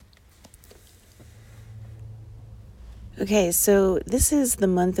Okay, so this is the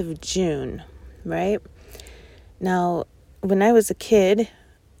month of June, right? Now, when I was a kid,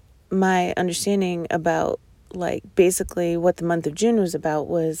 my understanding about basically what the month of June was about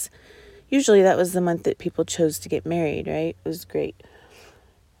was usually that was the month that people chose to get married, right? It was great.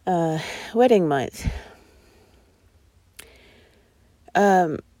 Wedding month.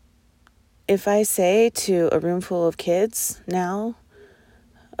 If I say to a room full of kids now,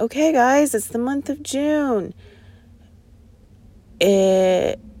 okay, guys, it's the month of June,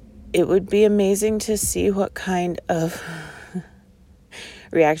 it would be amazing to see what kind of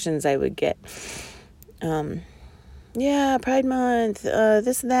reactions I would get. Yeah, Pride Month,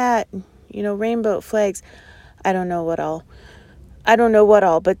 this and that, rainbow flags. I don't know what all.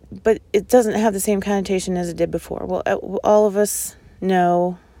 But it doesn't have the same connotation as it did before. Well, all of us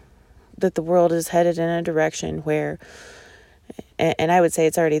know that the world is headed in a direction where, and I would say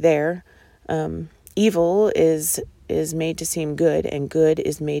it's already there. Evil is made to seem good, and good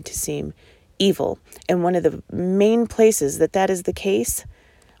is made to seem evil. And one of the main places that is the case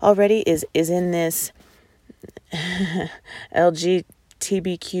already is in this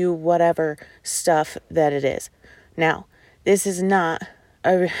LGBTQ whatever stuff that it is. Now, this is not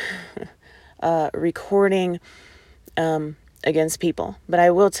a recording against people, but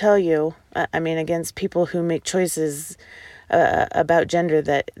I will tell you, against people who make choices about gender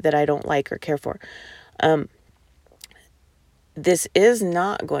that I don't like or care for. This is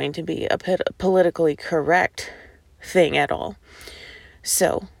not going to be a politically correct thing at all.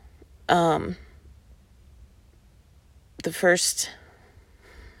 So, the first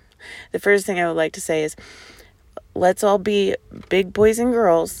thing I would like to say is, let's all be big boys and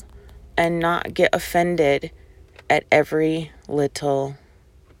girls and not get offended at every little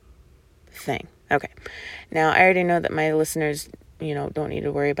thing. Okay. Now, I already know that my listeners, don't need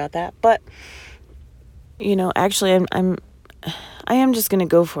to worry about that, but actually I am just going to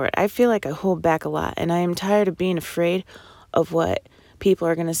go for it. I feel like I hold back a lot, and I am tired of being afraid of what people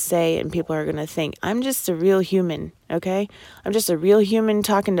are going to say and people are going to think. I'm just a real human, okay? I'm just a real human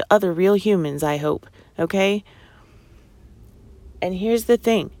talking to other real humans, I hope, okay? And here's the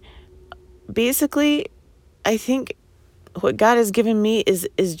thing. Basically, I think what God has given me is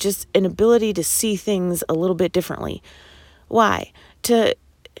just an ability to see things a little bit differently. Why? To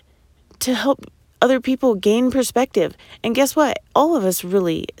help other people gain perspective. And guess what? All of us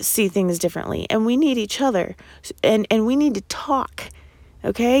really see things differently, and we need each other, and we need to talk,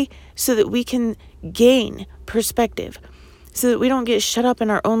 okay? So that we can gain perspective, so that we don't get shut up in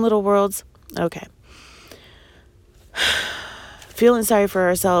our own little worlds. Okay. Feeling sorry for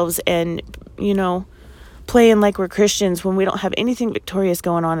ourselves and, playing like we're Christians when we don't have anything victorious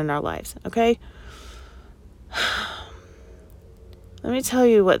going on in our lives, okay? Let me tell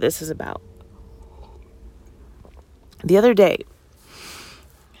you what this is about. The other day,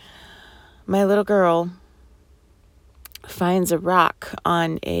 my little girl finds a rock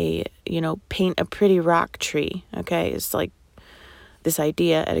on a, paint a pretty rock tree, okay? It's like this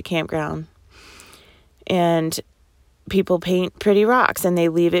idea at a campground. And people paint pretty rocks and they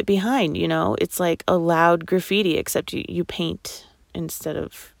leave it behind, It's like a loud graffiti, except you paint instead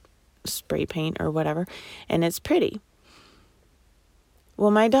of spray paint or whatever, and it's pretty.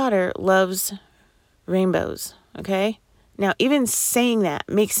 Well, my daughter loves rainbows, okay? Now, even saying that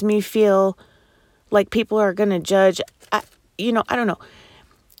makes me feel like people are going to judge. I don't know.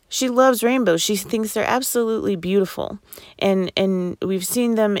 She loves rainbows. She thinks they're absolutely beautiful. And we've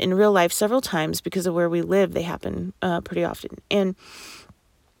seen them in real life several times because of where we live. They happen pretty often.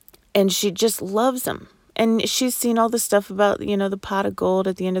 And she just loves them. And she's seen all the stuff about, the pot of gold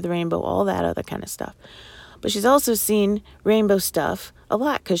at the end of the rainbow, all that other kind of stuff. But she's also seen rainbow stuff a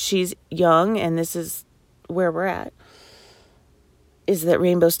lot because she's young, and this is where we're at, is that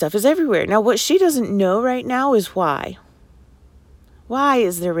rainbow stuff is everywhere. Now, what she doesn't know right now is why. Why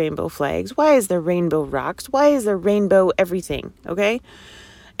is there rainbow flags? Why is there rainbow rocks? Why is there rainbow everything? Okay?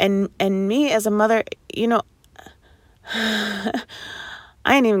 And me as a mother, I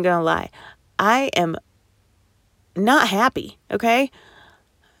ain't even gonna lie. I am not happy, okay?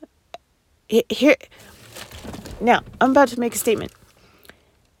 Here, now, I'm about to make a statement.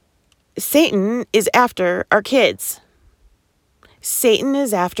 Satan is after our kids. Satan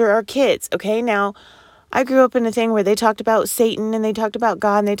is after our kids, okay? Now, I grew up in a thing where they talked about Satan and they talked about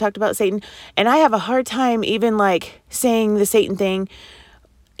God and they talked about Satan. And I have a hard time even saying the Satan thing,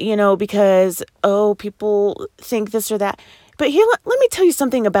 because, people think this or that. But here, let me tell you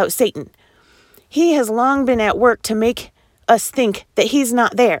something about Satan. He has long been at work to make us think that he's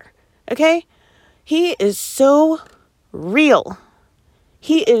not there, okay? He is so real.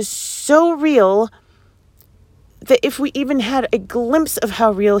 He is so real that if we even had a glimpse of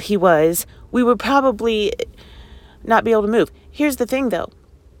how real he was, we would probably not be able to move. Here's the thing, though.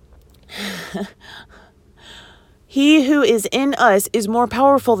 He who is in us is more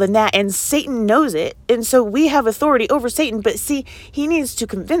powerful than that, and Satan knows it. And so we have authority over Satan. But see, he needs to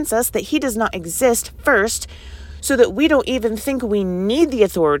convince us that he does not exist first, so that we don't even think we need the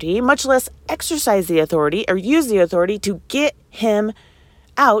authority, much less exercise the authority or use the authority to get him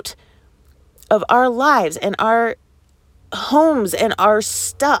out of our lives and our homes and our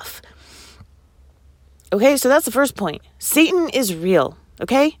stuff. Okay, so that's the first point. Satan is real,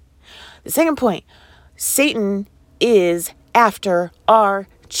 okay? The second point, Satan is after our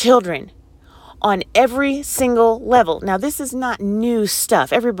children on every single level. Now, this is not new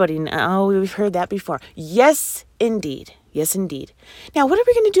stuff. Everybody knows, we've heard that before. Yes, indeed. Yes, indeed. Now, what are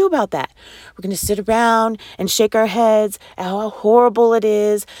we going to do about that? We're going to sit around and shake our heads at how horrible it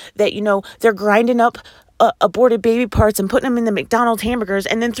is that, they're grinding up aborted baby parts and putting them in the McDonald's hamburgers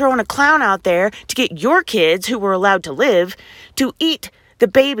and then throwing a clown out there to get your kids who were allowed to live to eat the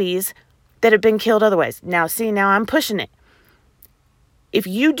babies that have been killed otherwise. Now, see, now I'm pushing it. If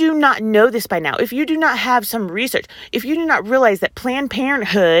you do not know this by now, if you do not have some research, if you do not realize that Planned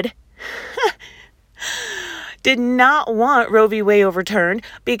Parenthood did not want Roe v. Wade overturned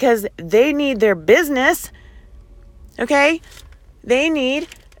because they need their business, okay? They need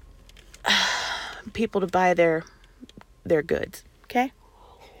people to buy their goods, okay?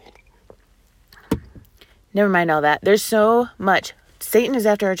 Never mind all that. There's so much. Satan is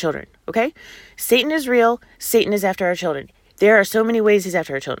after our children, okay? Satan is real. Satan is after our children. There are so many ways he's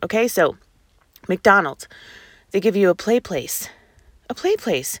after our children, okay? So, McDonald's, they give you a play place. A play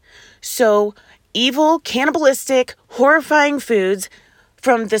place. So, evil, cannibalistic, horrifying foods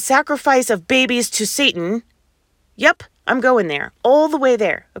from the sacrifice of babies to Satan, yep, I'm going there, all the way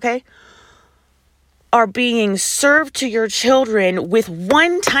there, okay, are being served to your children with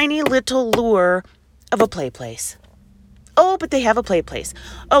one tiny little lure of a play place. Oh, but they have a play place.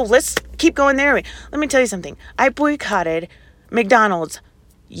 Oh, let's keep going there. Let me tell you something. I boycotted McDonald's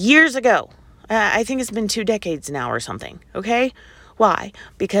years ago. I think it's been 2 decades now or something, okay? Why?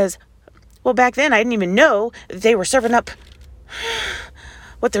 Because, well, back then I didn't even know they were serving up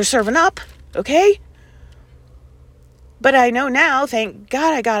what they're serving up, okay? But I know now, thank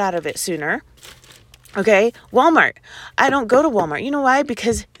God I got out of it sooner. Okay, Walmart. I don't go to Walmart. You know why?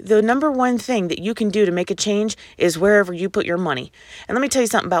 Because the number one thing that you can do to make a change is wherever you put your money. And let me tell you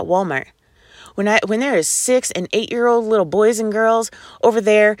something about Walmart. When there is 6 and 8-year-old little boys and girls over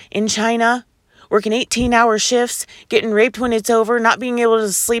there in China working 18-hour shifts, getting raped when it's over, not being able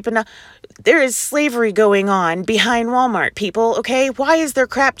to sleep enough, there is slavery going on behind Walmart, people, okay? Why is their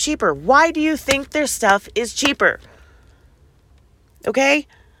crap cheaper? Why do you think their stuff is cheaper? Okay?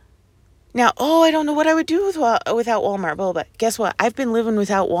 Now, I don't know what I would do without Walmart, but guess what? I've been living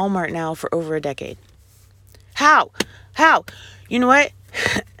without Walmart now for over a decade. How? You know what?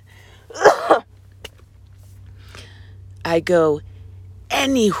 I go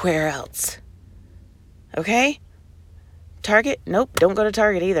anywhere else. Okay? Target? Nope, don't go to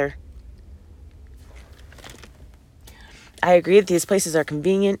Target either. I agree that these places are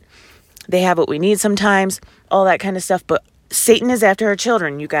convenient. They have what we need sometimes, all that kind of stuff, but Satan is after our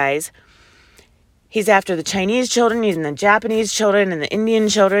children, you guys. He's after the Chinese children, he's in the Japanese children, and the Indian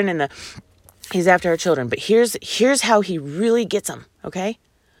children, he's after our children. But here's how he really gets them, okay?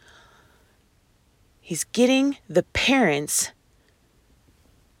 He's getting the parents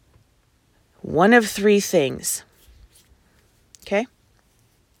one of 3 things, okay?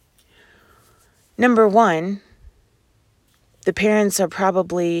 Number 1, the parents are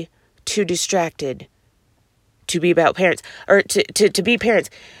probably too distracted to be about parents, or to be parents.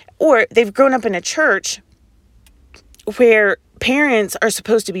 Or they've grown up in a church where parents are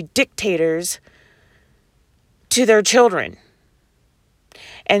supposed to be dictators to their children.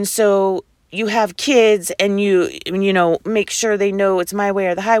 And so you have kids and you make sure they know it's my way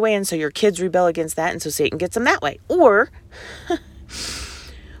or the highway. And so your kids rebel against that. And so Satan gets them that way. Or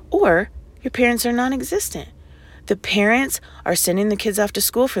your parents are non-existent. The parents are sending the kids off to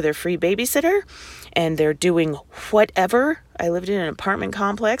school for their free babysitter, and they're doing whatever. I lived in an apartment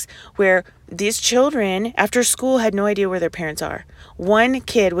complex where these children after school had no idea where their parents are. One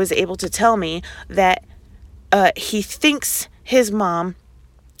kid was able to tell me that he thinks his mom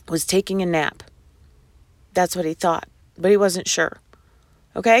was taking a nap. That's what he thought, but he wasn't sure.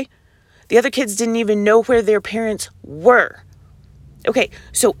 Okay? The other kids didn't even know where their parents were. Okay,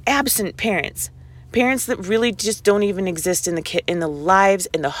 so absent parents that really just don't even exist in the lives,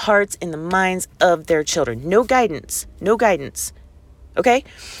 in the hearts, in the minds of their children. No guidance. Okay?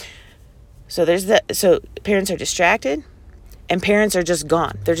 So parents are distracted and parents are just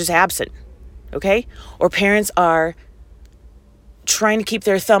gone. They're just absent. Okay? Or parents are trying to keep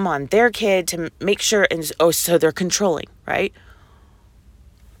their thumb on their kid to make sure, so they're controlling, right?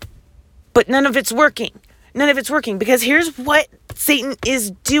 But none of it's working. None of it's working because here's what Satan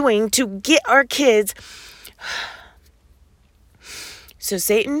is doing to get our kids. So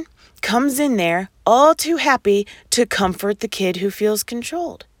Satan comes in there all too happy to comfort the kid who feels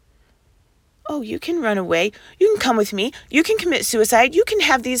controlled. Oh, you can run away. You can come with me. You can commit suicide. You can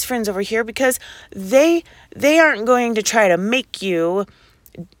have these friends over here because they aren't going to try to make you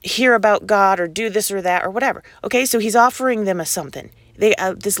hear about God or do this or that or whatever. Okay, so he's offering them something.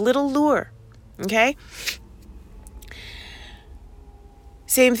 This little lure. Okay.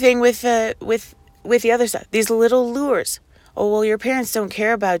 Same thing with the other stuff. These little lures. Oh, well, your parents don't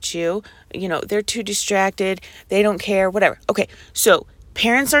care about you. They're too distracted. They don't care, whatever. Okay, so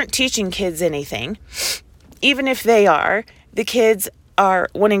parents aren't teaching kids anything. Even if they are, the kids are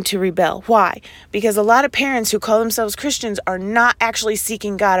wanting to rebel. Why? Because a lot of parents who call themselves Christians are not actually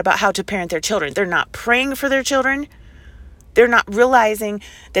seeking God about how to parent their children. They're not praying for their children. They're not realizing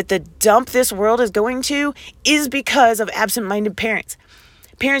that the dump this world is going to is because of absent-minded parents.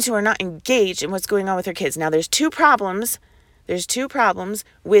 Parents who are not engaged in what's going on with their kids. Now, there's two problems. There's two problems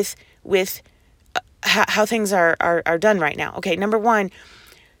with how things are done right now. Okay, number one,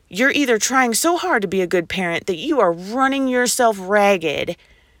 you're either trying so hard to be a good parent that you are running yourself ragged,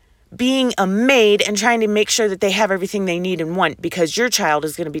 being a maid and trying to make sure that they have everything they need and want because your child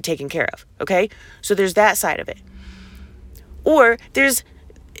is going to be taken care of. Okay, so there's that side of it. Or there's,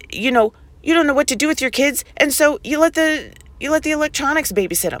 you don't know what to do with your kids, and so you let the electronics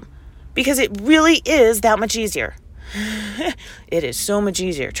babysit them because it really is that much easier. It is so much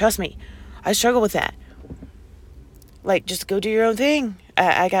easier. Trust me. I struggle with that. Like, just go do your own thing.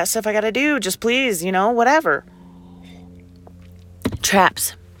 I got stuff I got to do. Just please, whatever.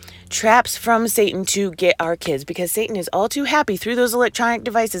 Traps from Satan to get our kids because Satan is all too happy through those electronic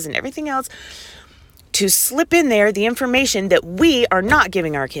devices and everything else to slip in there the information that we are not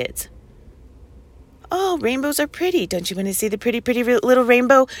giving our kids. Oh, rainbows are pretty. Don't you want to see the pretty, pretty little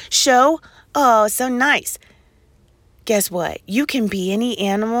rainbow show? Oh, so nice. Guess what? You can be any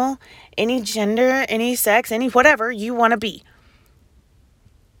animal, any gender, any sex, any whatever you want to be.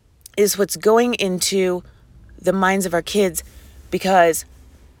 Is what's going into the minds of our kids because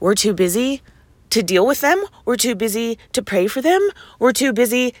we're too busy to deal with them. We're too busy to pray for them. We're too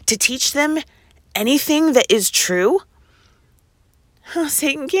busy to teach them anything that is true.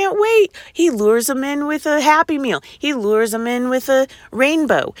 Satan can't wait. He lures them in with a Happy Meal. He lures them in with a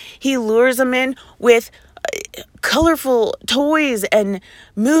rainbow. He lures them in with colorful toys and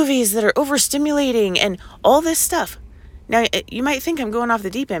movies that are overstimulating and all this stuff. Now, you might think I'm going off the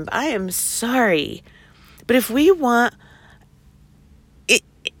deep end, but I am sorry. But if we want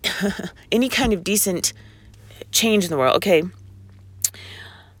any kind of decent change in the world, okay,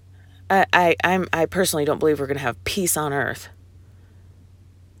 I personally don't believe we're going to have peace on earth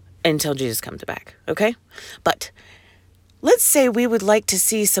until Jesus comes back, okay? But let's say we would like to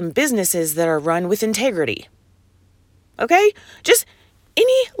see some businesses that are run with integrity, okay? Just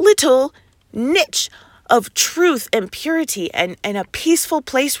any little niche of truth and purity and a peaceful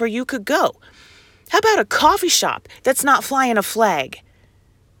place where you could go. How about a coffee shop that's not flying a flag,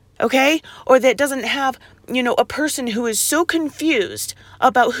 okay? Or that doesn't have, a person who is so confused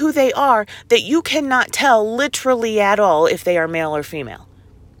about who they are that you cannot tell literally at all if they are male or female,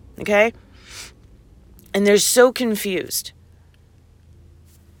 okay? And they're so confused.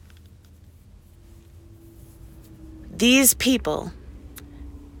 These people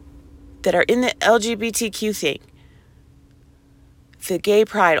that are in the LGBTQ thing, the gay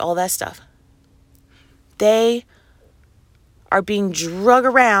pride, all that stuff, they are being drug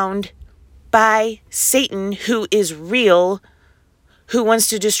around by Satan, who is real, who wants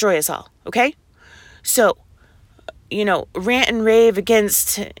to destroy us all, okay? So, rant and rave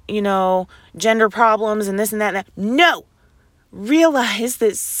against, gender problems and this and that and that. No! Realize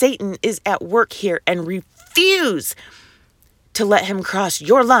that Satan is at work here and refuse to let him cross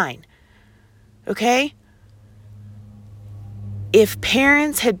your line. Okay? If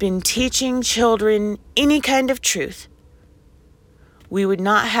parents had been teaching children any kind of truth, we would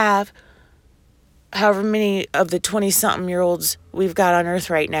not have however many of the 20-something-year-olds we've got on earth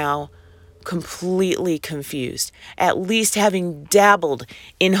right now completely confused. At least having dabbled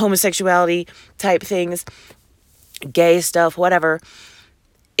in homosexuality type things, gay stuff, whatever,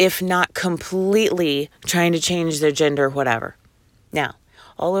 if not completely trying to change their gender, whatever. Now,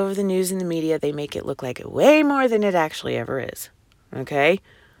 all over the news and the media, they make it look like it way more than it actually ever is. Okay?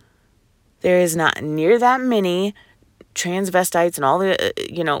 There is not near that many transvestites and all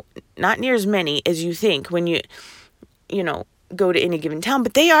the, not near as many as you think when you go to any given town,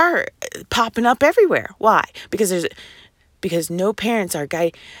 but they are popping up everywhere. Why? Because no parents are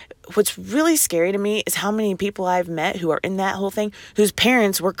guiding. What's really scary to me is how many people I've met who are in that whole thing, whose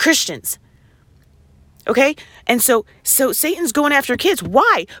parents were Christians. Okay? And so Satan's going after kids.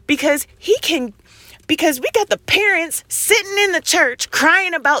 Why? Because we got the parents sitting in the church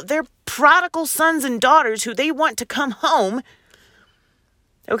crying about their prodigal sons and daughters who they want to come home.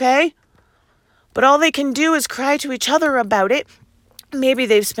 Okay? But all they can do is cry to each other about it. Maybe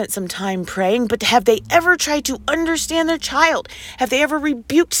they've spent some time praying, but have they ever tried to understand their child? Have they ever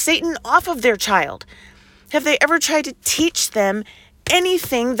rebuked Satan off of their child? Have they ever tried to teach them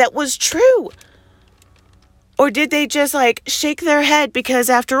anything that was true? Or did they just shake their head because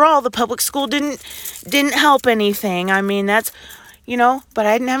after all, the public school didn't help anything? I mean, that's, but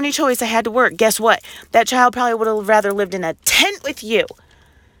I didn't have any choice. I had to work. Guess what? That child probably would have rather lived in a tent with you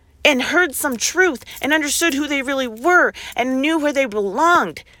and heard some truth and understood who they really were and knew where they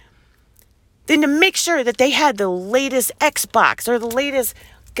belonged than to make sure that they had the latest Xbox or the latest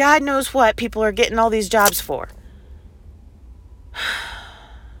God knows what people are getting all these jobs for.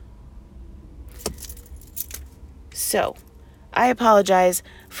 So, I apologize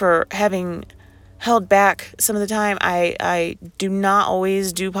for having held back some of the time. I do not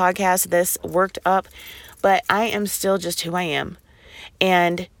always do podcasts this worked up, but I am still just who I am.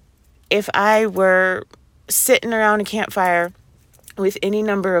 And if I were sitting around a campfire with any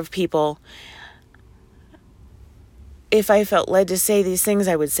number of people, if I felt led to say these things,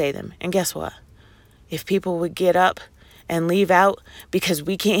 I would say them. And guess what? If people would get up and leave out because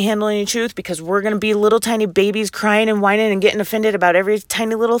we can't handle any truth, because we're going to be little tiny babies crying and whining and getting offended about every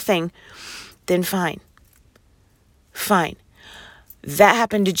tiny little thing, then fine. Fine. That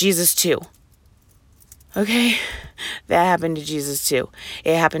happened to Jesus too. Okay? That happened to Jesus too.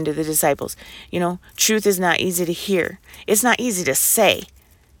 It happened to the disciples. Truth is not easy to hear. It's not easy to say.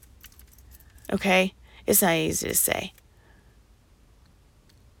 Okay? It's not easy to say.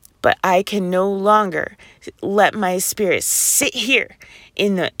 But I can no longer let my spirit sit here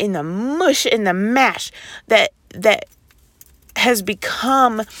in the mush, in the mash that has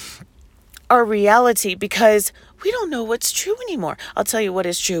become our reality because we don't know what's true anymore. I'll tell you what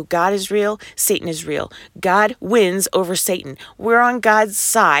is true. God is real. Satan is real. God wins over Satan. We're on God's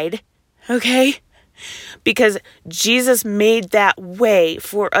side, okay? Because Jesus made that way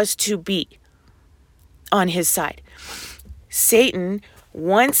for us to be on his side. Satan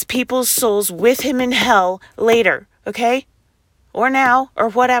wants people's souls with him in hell later, okay? Or now, or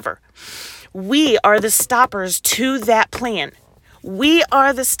whatever. We are the stoppers to that plan. We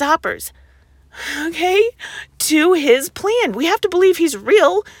are the stoppers, okay, to his plan. We have to believe he's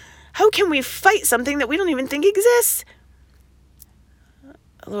real. How can we fight something that we don't even think exists?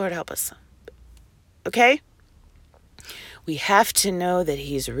 Lord help us. Okay? We have to know that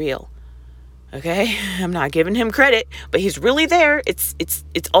he's real. Okay? I'm not giving him credit, but he's really there. It's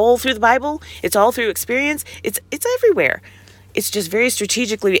all through the Bible. It's all through experience. It's everywhere. It's just very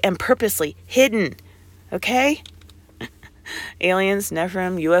strategically and purposely hidden. Okay? Aliens,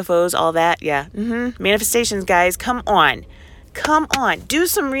 Nephilim, UFOs, all that. Yeah. Manifestations, guys. Come on. Come on. Do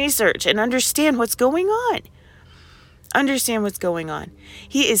some research and understand what's going on. Understand what's going on.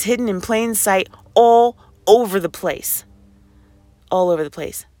 He is hidden in plain sight all over the place. All over the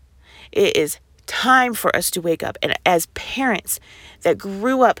place. It is time for us to wake up. And as parents that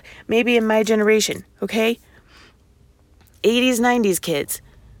grew up maybe in my generation, okay? 80s, 90s kids.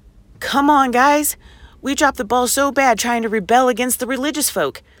 Come on, guys. We dropped the ball so bad trying to rebel against the religious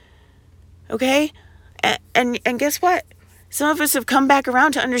folk. Okay? And guess what? Some of us have come back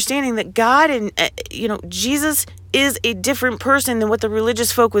around to understanding that God and, Jesus is a different person than what the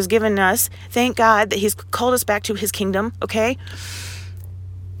religious folk was giving us. Thank God that he's called us back to his kingdom, okay?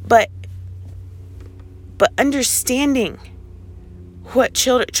 But understanding what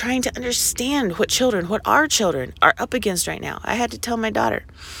children, trying to understand what our children are up against right now. I had to tell my daughter,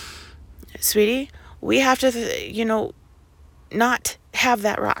 sweetie, we have to, not have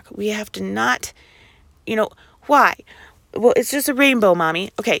that rock. We have to not, why? Well, it's just a rainbow, mommy.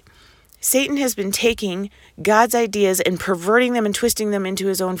 Okay. Satan has been taking God's ideas and perverting them and twisting them into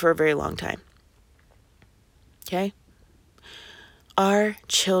his own for a very long time. Okay? Our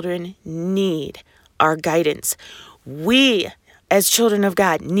children need our guidance. We, as children of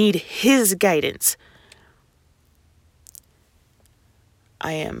God, need his guidance.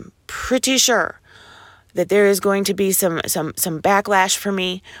 I am pretty sure that there is going to be some backlash for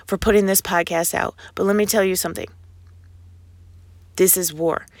me for putting this podcast out. But let me tell you something. This is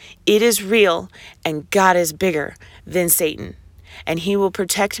war. It is real, and God is bigger than Satan. And he will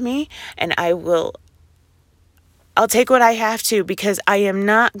protect me, and I'll take what I have to, because I am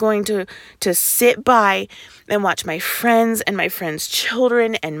not going to sit by and watch my friends and my friends'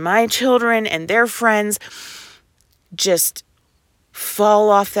 children and my children and their friends just fall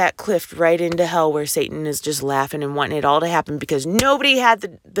off that cliff right into hell, where Satan is just laughing and wanting it all to happen because nobody had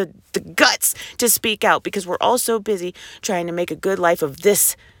the guts to speak out, because we're all so busy trying to make a good life of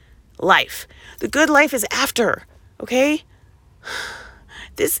this life. The good life is after, okay?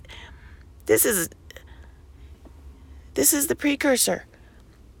 This is the precursor.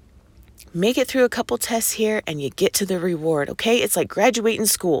 Make it through a couple tests here and you get to the reward, okay? It's like graduating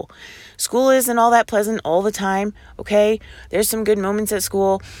school. School isn't all that pleasant all the time, okay? There's some good moments at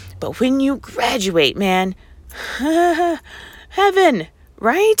school, but when you graduate, man, heaven,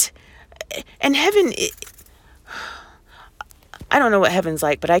 right? And heaven, I don't know what heaven's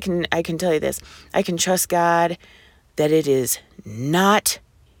like, but I can tell you this. I can trust God that it is not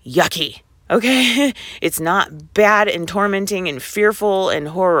yucky, okay? It's not bad and tormenting and fearful and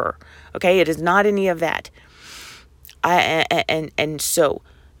horror. Okay, it is not any of that. And so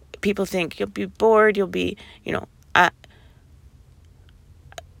people think you'll be bored, you'll be,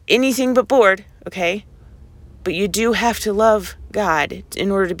 anything but bored, okay? But you do have to love God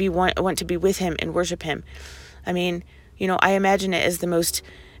in order to want to be with him and worship him. I mean, I imagine it as the most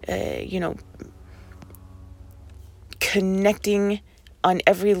connecting on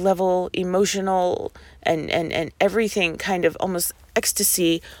every level, emotional and everything, kind of almost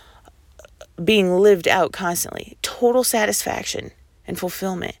ecstasy being lived out constantly. Total satisfaction and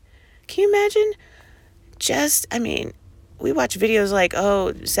fulfillment. Can you imagine? We watch videos like,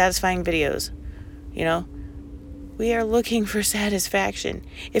 satisfying videos. We are looking for satisfaction.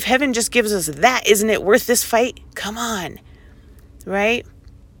 If heaven just gives us that, isn't it worth this fight? Come on. Right?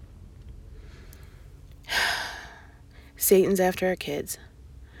 Satan's after our kids.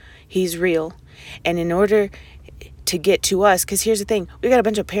 He's real. And in order to get to us, because here's the thing, we got a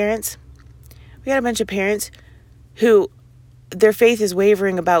bunch of parents who their faith is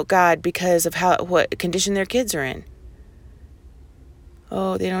wavering about God because of what condition their kids are in.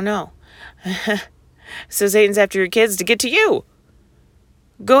 Oh, they don't know. So Satan's after your kids to get to you.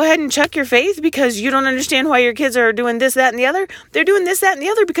 Go ahead and chuck your faith because you don't understand why your kids are doing this, that, and the other. They're doing this, that, and the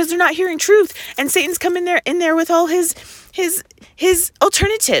other because they're not hearing truth. And Satan's come in there with all his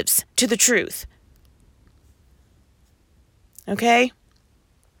alternatives to the truth. Okay?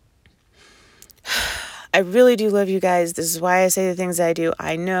 I really do love you guys. This is why I say the things I do.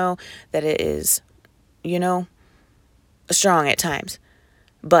 I know that it is, strong at times.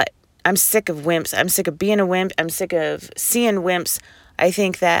 But I'm sick of wimps. I'm sick of being a wimp. I'm sick of seeing wimps. I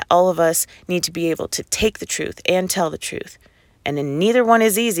think that all of us need to be able to take the truth and tell the truth. And then neither one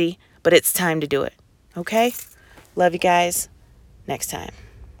is easy, but it's time to do it. Okay? Love you guys. Next time.